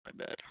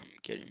bad. I'm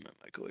getting my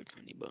microwave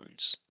honey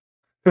buns.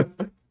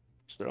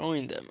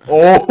 Throwing them.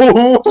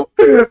 Oh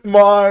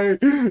my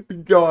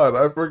god!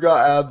 I forgot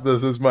to add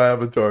this as my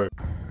avatar.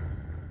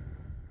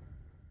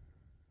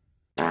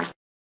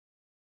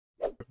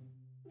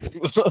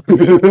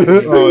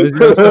 Oh, it's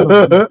got some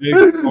big.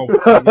 Oh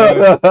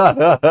my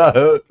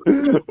god.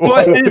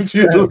 What is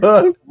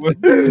that? What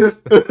is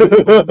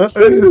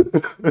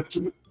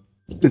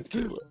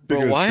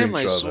Bro, why am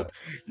I so...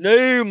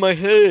 No, my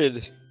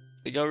head!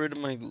 They got rid of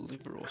my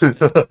liberal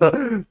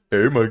head.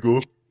 Hey,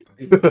 Michael.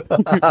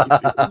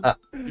 No.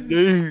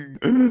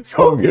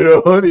 Go get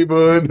a honey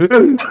bun.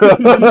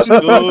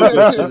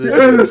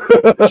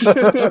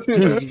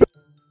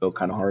 Feel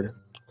kind of hard.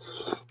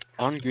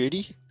 On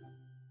gritty?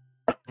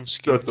 I'm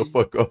Shut the scared.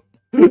 fuck up.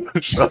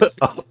 Shut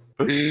up.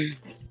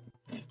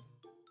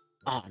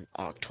 On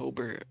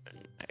October...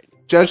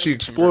 Jesse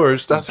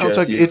Explorers, that sounds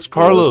like Jesse it's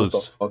Carlos.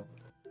 Explorers,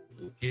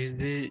 Is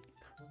it...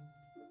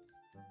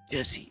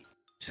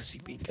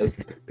 Jesse B.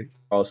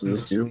 Carlos,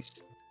 is this you?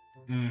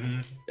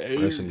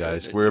 Listen,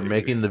 guys, we're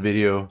making the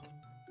video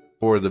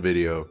for the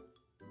video.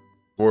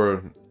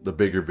 For the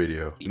bigger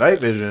video. Night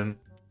vision.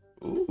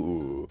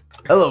 Ooh.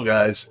 Hello,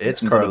 guys.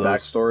 It's The Carlos.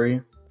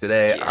 backstory.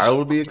 Today, I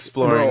will be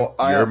exploring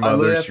Bro, your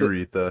mother's literally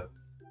urethra.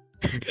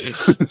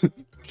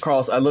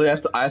 Carlos, I literally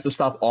have to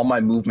stop all my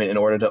movement in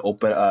order to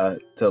open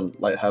to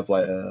have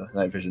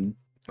night vision.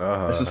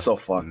 This is so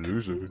fucked.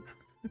 Loser.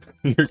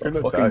 You're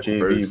gonna Fucking die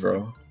JV, first.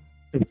 bro.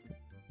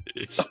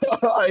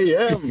 I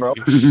am, bro.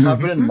 I've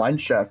been in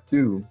Mineshaft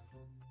too.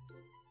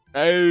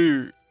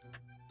 Oh.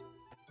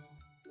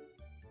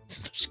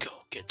 Let's go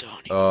get the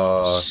honey.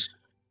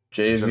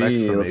 JV, let's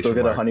exclamation go get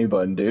a mark. honey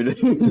bun, dude.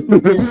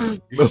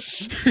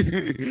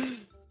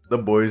 The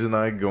boys and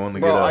I going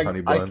to Bro, get a honey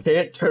I bun.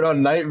 can't turn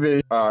on night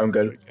vision. I'm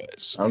good.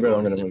 Guys, I'm good.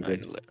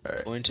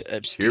 Alright. Going to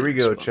Epstein. Here we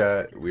go,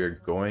 chat. We're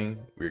going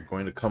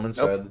to come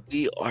inside.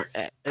 We are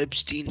at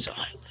Epstein's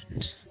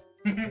Island.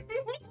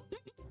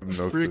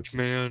 No clue. Frick,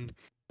 man.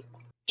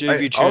 I'll JV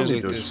need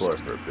translate to this. explore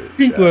for a bit.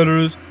 pink chat.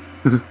 letters?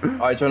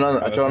 I turn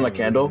on the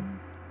candle.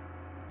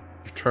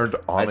 You turned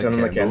on I a turn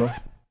on the candle?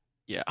 candle.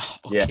 Yeah.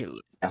 Yeah. Okay.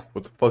 Look.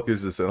 What the fuck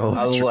is this? An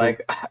I was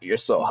electrical- like, you're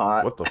so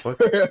hot. What the fuck?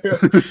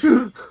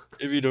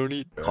 If you don't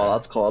eat. Call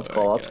outs.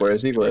 Alright, Where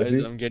is he? Where guys, is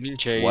he? I'm getting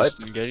chased. What?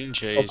 I'm getting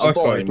chased. I'm Oh,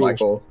 following cool.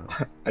 Michael.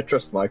 I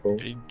trust Michael.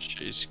 Getting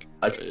chased.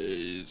 I-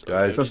 Guys,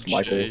 Guys. Trust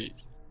Michael.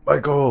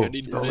 Michael,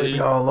 Getting don't leave me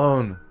chased. all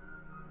alone.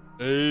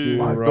 Hey,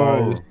 My what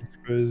God. This is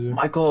crazy.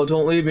 Michael,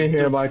 don't leave me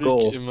here, the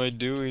Michael. frick am I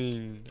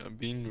doing? I'm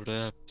being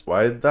wrapped.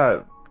 Why did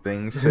that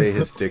thing say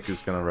his dick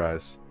is gonna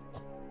rise?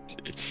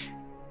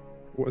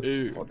 What?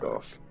 Ew. Fuck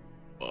off.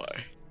 Why?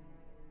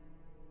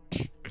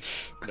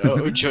 No,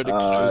 I'm trying to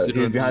close it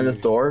He's on behind you.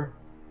 this door.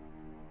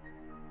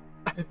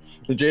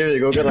 JV,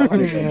 go get a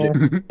honey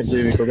bun.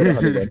 JV, go get a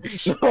honey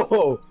bun.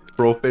 No.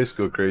 Bro face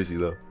go crazy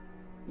though.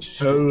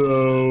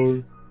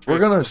 Hello. We're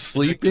gonna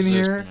sleep in Frick is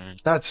this, here? man?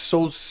 That's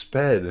so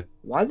sped.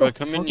 Why the Bro,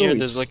 come in fuck here. are we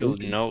There's like a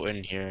sleeping? note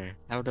in here.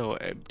 How do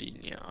Epstein?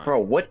 Yeah. Bro,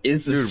 what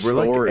is this Dude, we're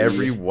like story?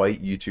 every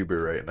white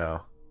YouTuber right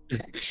now.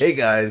 Hey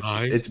guys,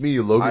 Hi. it's me,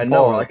 Logan I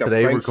know, Paul. like a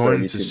Today we're prankster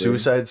going to YouTuber.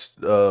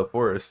 Suicide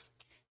Forest.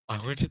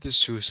 I went to the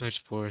suicide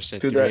forest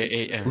at To 3 that- With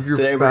a.m. your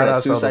Today we're fat gonna ass out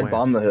of the suicide way.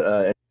 bomb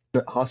the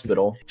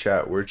hospital.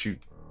 Chat, where'd you...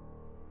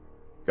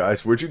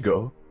 Guys, where'd you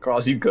go?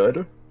 Carlos, you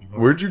good?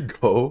 Where'd you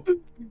go?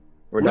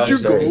 We're Where'd you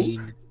downstairs.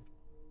 go?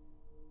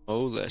 Oh,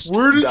 Lester.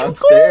 Where did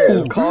Downstairs.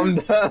 you go? Calm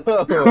down.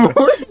 How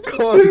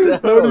Calm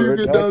down. do you We're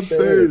get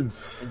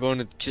downstairs? I'm going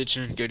to the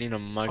kitchen and getting a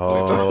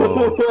microwave.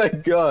 Oh. Oh my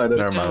god.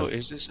 Never What the hell mind.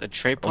 is this? A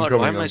tripod? coming,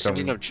 Why am I'm I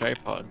setting coming. up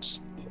tripods?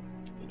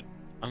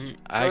 I'm Guys,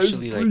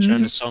 actually like trying to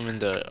please. summon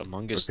the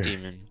Among Us Okay.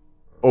 demon.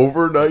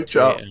 Overnight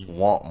chat. Yeah.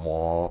 Wah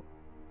wah.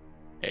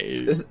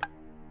 Hey. This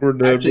We're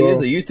dead, actually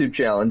bro. is a YouTube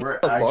challenge. We're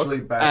What the fuck? actually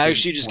back. I'm in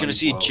actually just gonna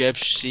see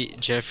 2012.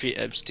 Jeffrey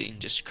Epstein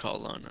just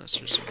call on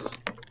us or something.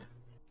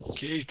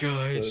 Okay,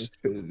 guys.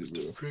 That's crazy,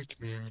 bro. Frick,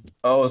 man.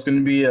 Oh, it's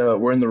gonna be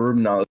we're in the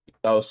room now.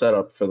 That was set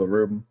up for the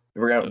room.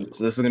 We're gonna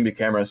so this is gonna be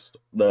cameras.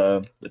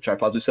 The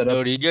tripods we set Yo,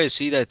 up. do you guys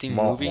see that thing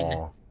Wah, moving?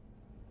 wah.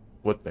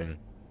 What thing?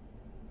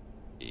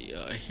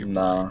 Yeah, I hear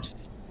Nah.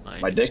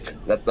 mine. My dick.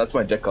 That's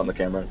my dick on the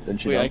camera.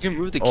 Didn't you Wait, know? I can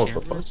move the Oh, what the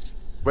fuck? cameras?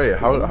 Wait,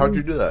 how'd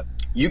you do that?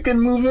 You can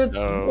move it.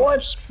 No, What?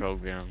 it's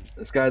programmed.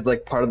 This guy's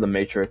like part of the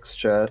Matrix,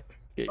 chat.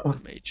 Get the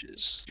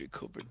mages. You're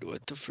covered.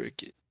 What the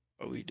frick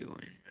are we doing?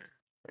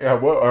 Yeah,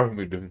 what are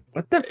we doing?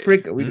 What the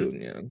frick are we Hmm?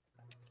 doing, yeah?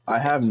 I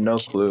have no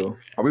clue.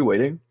 Are we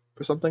waiting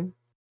for something?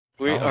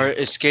 We Oh. are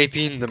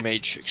escaping the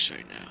matrix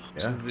right now. Yeah.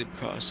 So the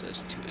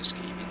process to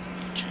escaping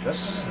the matrix.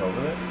 That's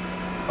over there.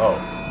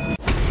 Oh,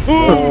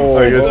 Oh,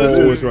 I guess it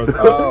oh, is. it's right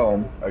there.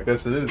 Oh. I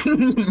guess it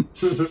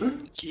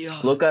is. Yeah.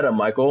 Look at him,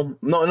 Michael.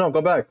 No,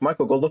 go back.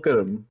 Michael, go look at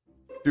him.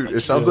 Dude,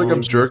 it sounds like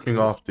I'm jerking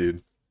off,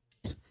 dude.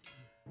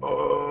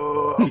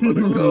 Oh, I'm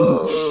gonna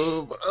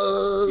go.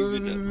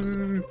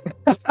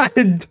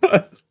 It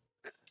does.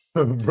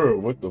 Bro,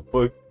 what the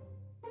fuck?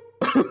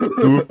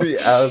 Goofy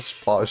ass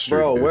posture.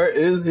 Bro, dude. where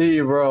is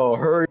he, bro?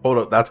 Hurry. Hold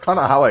up, that's kind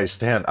of how I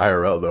stand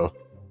IRL though.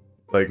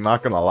 Like,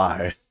 not gonna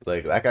lie.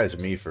 Like, that guy's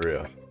me for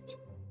real.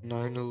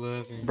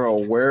 9/11.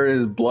 Bro, where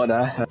is blood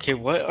at? Okay,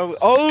 what are we?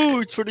 Oh,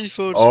 it's pretty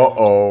photos.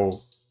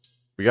 Oh.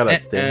 We got a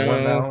thin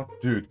one now?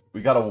 Dude,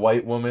 we got a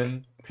white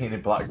woman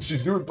painted black.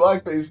 She's doing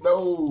blackface.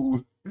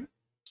 No.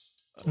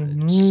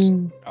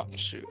 Oh,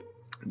 shoot.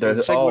 There's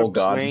It's like oh we're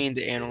god. playing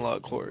the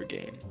analog horror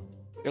game.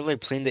 You're like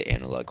playing the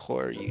analog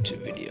horror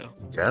YouTube video.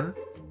 Again?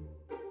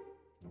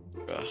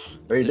 Ugh,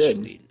 Oh, you did.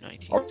 literally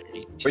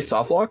 1932. Wait,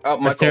 soft lock?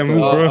 Oh, I can't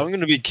move, Oh, bro. I'm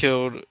gonna be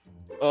killed.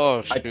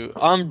 Oh shoot,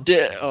 I'm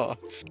dead. Oh,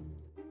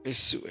 I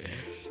swear.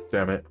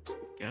 Damn it.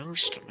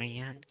 Ghost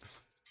man.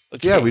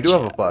 Okay, Yeah, we do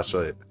have a chat.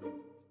 flashlight.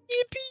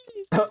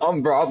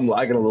 Bro, I'm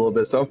lagging a little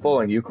bit, so I'm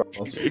following you,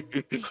 Carlos.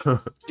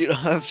 Dude, I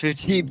have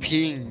 15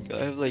 ping. I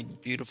have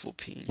like beautiful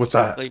ping. What's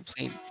that? Like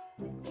playing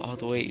all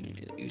the way in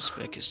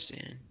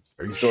Uzbekistan.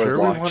 Are you Store sure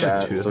we lock want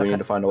chat, to do so we need to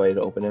that? find a way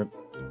to open it.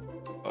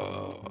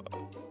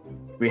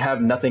 We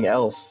have nothing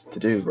else to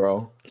do,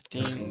 bro. I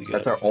think we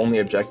That's got our only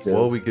objective.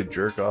 Well, we could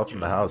jerk off in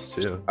the house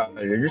too.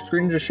 Did your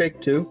screen just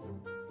shake too?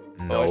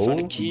 Oh, I found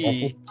a No.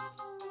 key.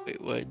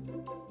 Wait, what?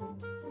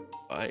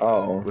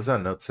 Oh. What's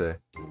that note say?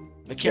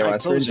 I can't. Yeah, I my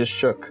screen close it. just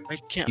shook. I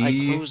can't.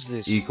 E I close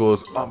this.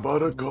 Equals I'm about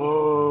to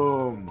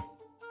come.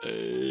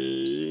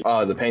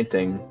 Oh, the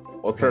painting.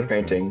 Look for a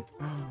painting.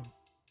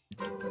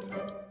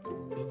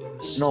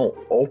 No,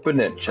 open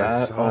it,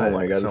 chat. saw Oh it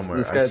my god, somewhere.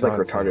 this I guy's saw like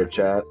it somewhere. retarded,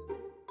 chat.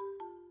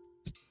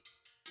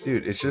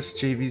 Dude, it's just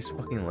JV's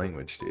fucking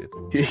language, dude.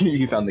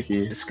 You found the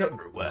key.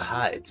 Discover what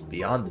hides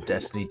beyond the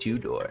Destiny 2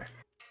 door.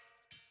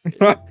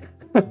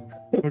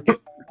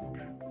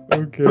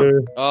 Okay.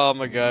 Oh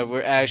my god,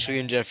 we're actually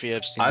in Jeffrey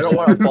Epstein. I don't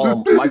want to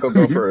follow Michael.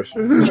 Go first.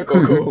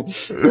 Michael, go.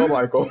 Go,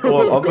 Michael.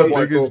 Well, I'm Go, the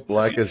Michael. biggest,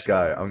 blackest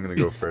guy. I'm gonna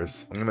go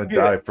first. I'm gonna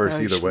die first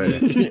either way.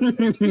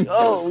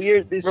 Oh,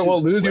 weird. This Bro, we'll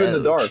is. lose you in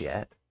the dark.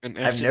 Chat. an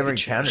I've active never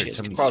picture. encountered She has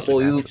somebody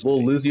to- so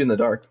We'll lose you in the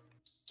dark.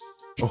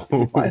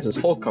 Why is Oh, his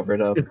whole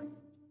covered up?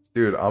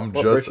 dude, I'm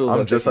What just rituals are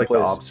like taking the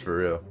place? ops for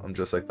real. I'm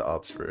just like the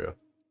ops for real.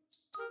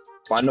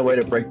 Find a way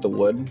to break the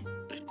wood.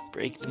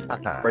 Break them.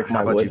 Break How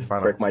my about wood. you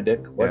find Break my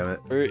dick. Damn What? it.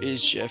 Where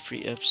is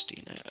Jeffrey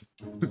Epstein at?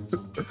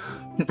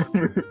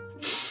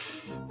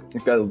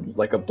 You've got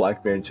like a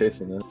black man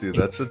chasing us. Dude,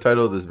 that's the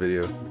title of this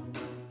video.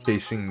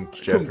 Chasing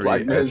Jeffrey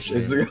Black man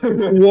Epstein. chasing.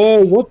 Whoa,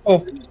 what the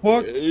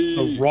fuck?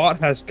 Hey. The rot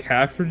has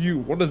captured you?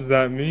 What does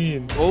that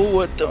mean? Oh,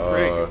 what the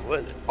frick?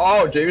 What?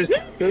 Oh, James.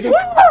 How do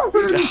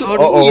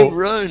Uh-oh. we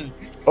run?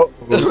 Oh,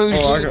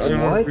 Oh, I can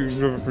What?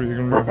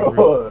 remove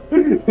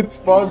it. it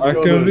spawned I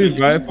killed can us.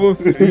 revive for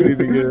free, It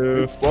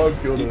nigga. spawned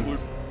killed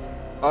us.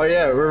 Oh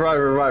yeah,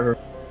 revive.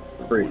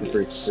 Free.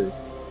 For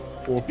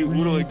Dude,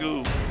 where do I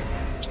free.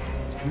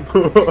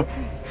 go?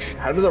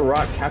 How did the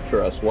rock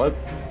capture us? What?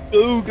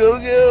 Go, go,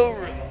 go!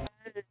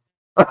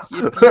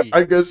 Yippee.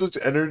 I guess it's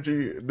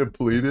energy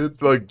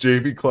depleted. Like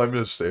JV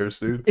climbing the stairs,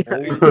 dude.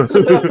 Guys,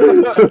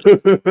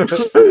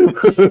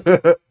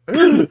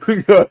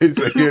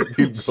 I can't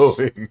keep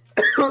going.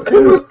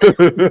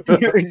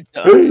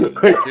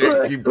 I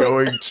can't keep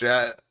going,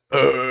 chat.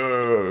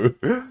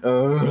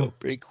 Bro,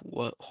 break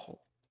what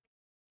hole?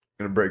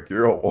 Gonna break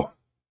your hole.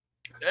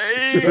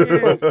 Hey!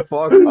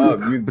 Fuck up,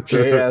 you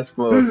gay ass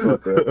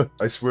motherfucker.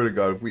 I swear to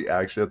God, if we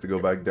actually have to go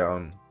back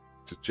down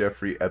to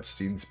Jeffrey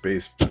Epstein's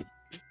basement.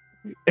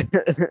 We have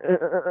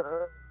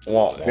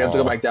to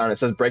go back down. It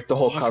says break the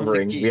whole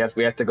covering. We have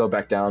to go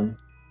back down.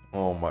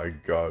 Oh my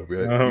God, we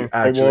Oh,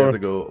 actually come have on. to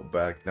go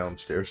back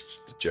downstairs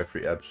to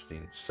Jeffrey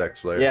Epstein's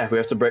sex lair. Yeah, we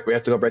have to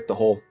go break the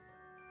hole.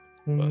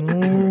 We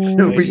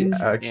And We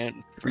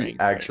Frank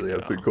actually right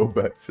have to now. go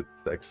back to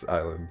Sex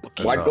Island.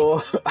 Okay.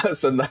 Michael,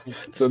 send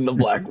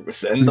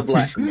the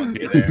black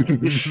monkey there.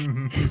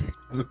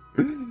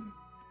 I'm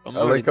I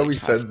already like how we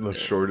half send the there.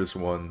 shortest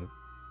one.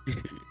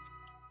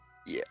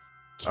 Yeah.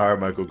 Alright,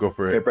 Michael, go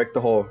for Okay, it. break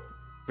the hole.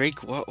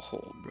 Break what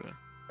hole, bro?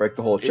 Break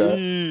the hole, chat.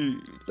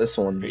 Ew. This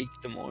one. Break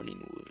the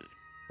morning wood.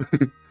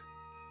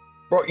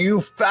 Bro,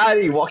 you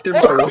fatty walked in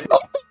my way.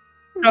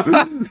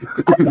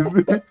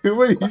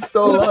 Wait, he's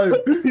still alive.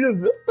 He just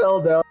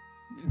fell down.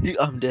 Dude,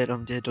 I'm dead.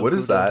 Don't What go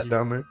is down that here.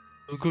 down there?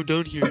 Don't go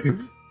down here.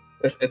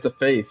 It's a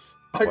face.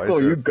 Why is Michael,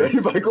 there you a good?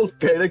 face? Michael's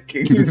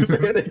panicking. He's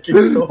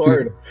panicking so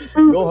hard.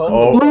 Go help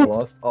Oh. him.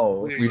 Lost.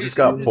 Oh. We just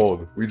got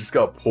pulled. We just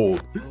got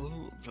pulled.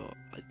 Oh, bro.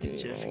 I think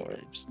Jeffrey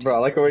Epstein. Bro, I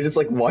like how we're just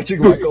like watching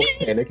Michael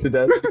panic to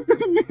death.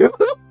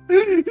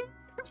 Did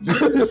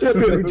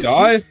he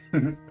die?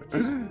 Oh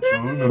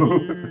no.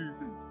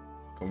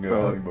 Come get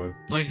honey bun.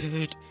 My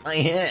head. My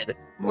head.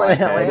 My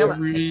head.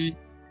 Jeffrey.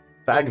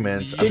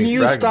 Fragments. Can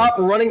you stop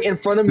running in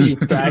front of me,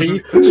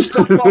 fatty?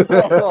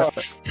 Stop!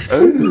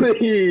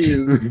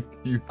 Please.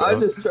 I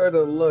just tried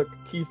to look.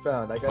 Key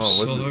found. I got. Oh,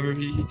 what's it?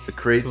 Sorry. The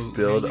crates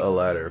build a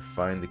ladder.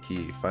 Find the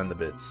key. Find the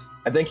bits.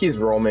 I think he's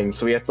roaming,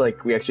 so we have to like.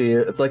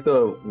 It's like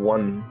the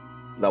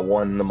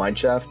mine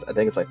shaft. I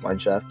think it's like mine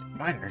shaft.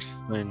 Miners.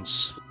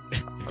 Mine's.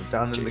 I'm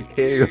down in the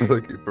cave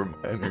looking for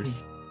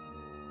miners.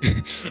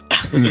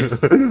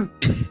 Oh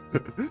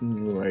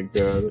my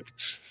god.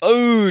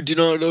 Oh, do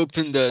not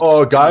open that.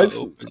 Oh, Do not guys.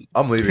 open.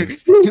 I'm leaving.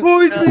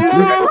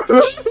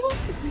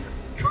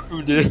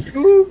 Who did?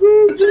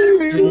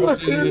 Jamie,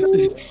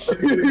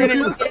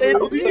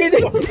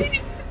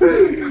 Oh,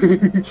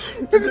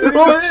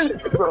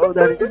 bro,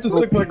 that it just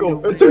took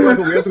Michael. It took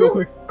Michael. We have to go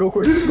quick. Go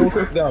quick. Go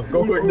quick now.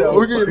 Go quick now.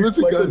 okay,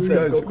 listen, Michael guys,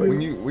 said, guys. go quick.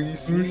 When you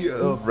see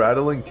a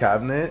rattling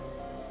cabinet,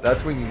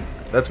 that's when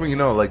you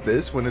know, like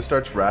this. When it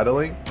starts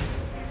rattling,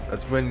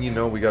 that's when you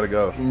know we gotta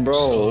go.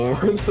 Bro,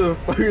 what the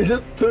fuck? You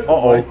just took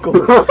Uh-oh.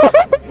 Michael.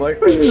 Like,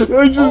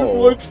 I just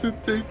watched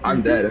it take.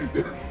 I'm dead.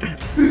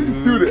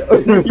 Dude.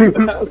 Call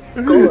it out,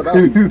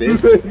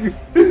 bitch.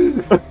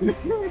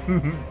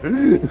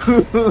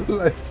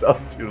 I saw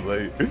too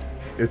late.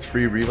 It's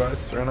free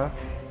revives right now.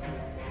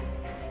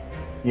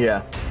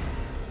 Yeah.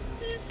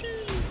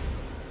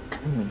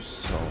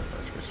 So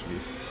much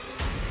mysteries.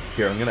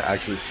 Here, I'm gonna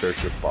actually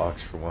search your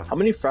box for once. How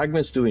many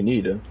fragments do we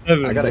need?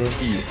 7, I got a bro.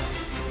 key.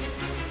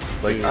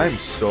 Like, I'm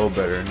so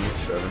better than you,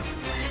 7.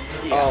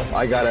 Oh,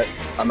 I got it.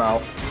 I'm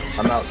out.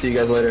 See you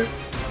guys later.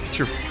 Get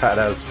your fat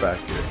ass back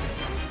here.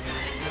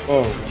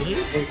 Oh,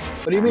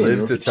 What do you mean?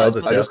 Live to tell the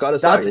I just tale. got a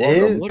That's sack.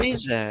 Welcome. it? What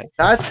is that?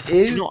 That's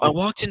it? No, I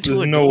walked into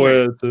there's a no door.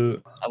 way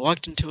to. I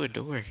walked into a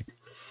door.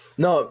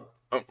 No,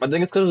 I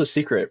think it's because of the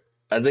secret.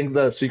 I think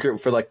the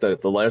secret for like the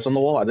letters on the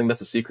wall. I think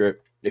that's a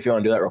secret. If you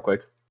want to do that real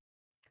quick.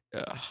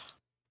 Yeah.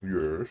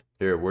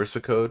 Here, where's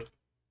the code?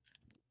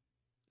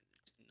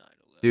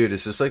 Dude,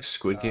 is this like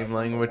Squid Game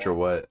language or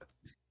what?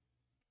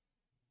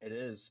 It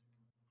is.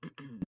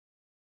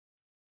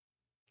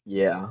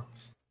 Yeah.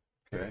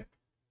 Okay.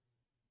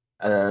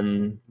 And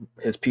then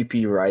his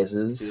PP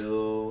rises.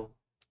 Still.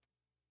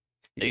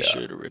 Make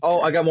sure to rip.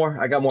 Oh, I got more.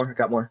 Got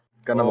another one.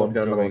 Got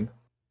another one.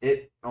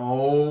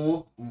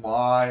 Oh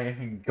my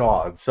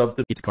god.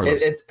 Something. It's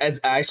Carlos. It's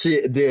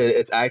actually, dude.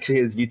 It's actually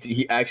his YouTube.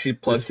 He actually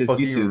plugs This his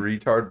fucking YouTube.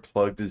 retard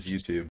plugged his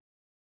YouTube.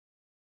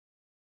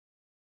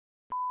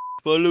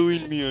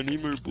 Following me on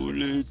Emer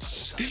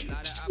Bullets.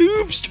 Stop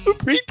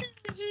raping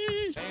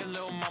me. Hey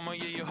little mama,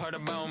 yeah, you heard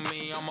about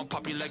me. I'ma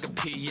pop you like a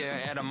pea, yeah,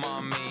 at a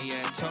mommy,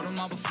 yeah. Told them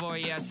all before,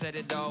 yeah, I said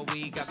it all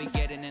week. I be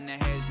getting in the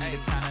heads, need a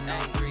time to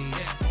not breathe.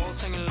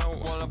 Balls hanging low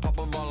while I pop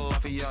a bottle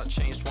off of your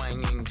chain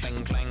swinging,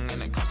 clang clang,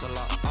 and it costs a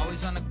lot.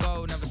 Always on the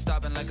go, never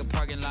stopping like a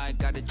parking lot.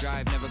 Gotta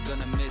drive, never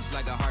gonna miss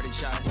like a hearted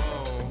shot.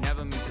 Whoa,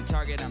 never miss a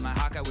target, I'm a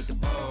Hawkeye with the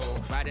bow.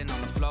 Riding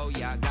on the flow,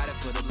 yeah, I got it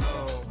for the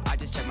low. I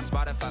just checked my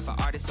Spotify for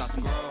artists,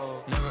 awesome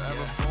grow. Never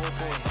ever fall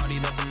for a party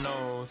that's an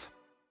oath.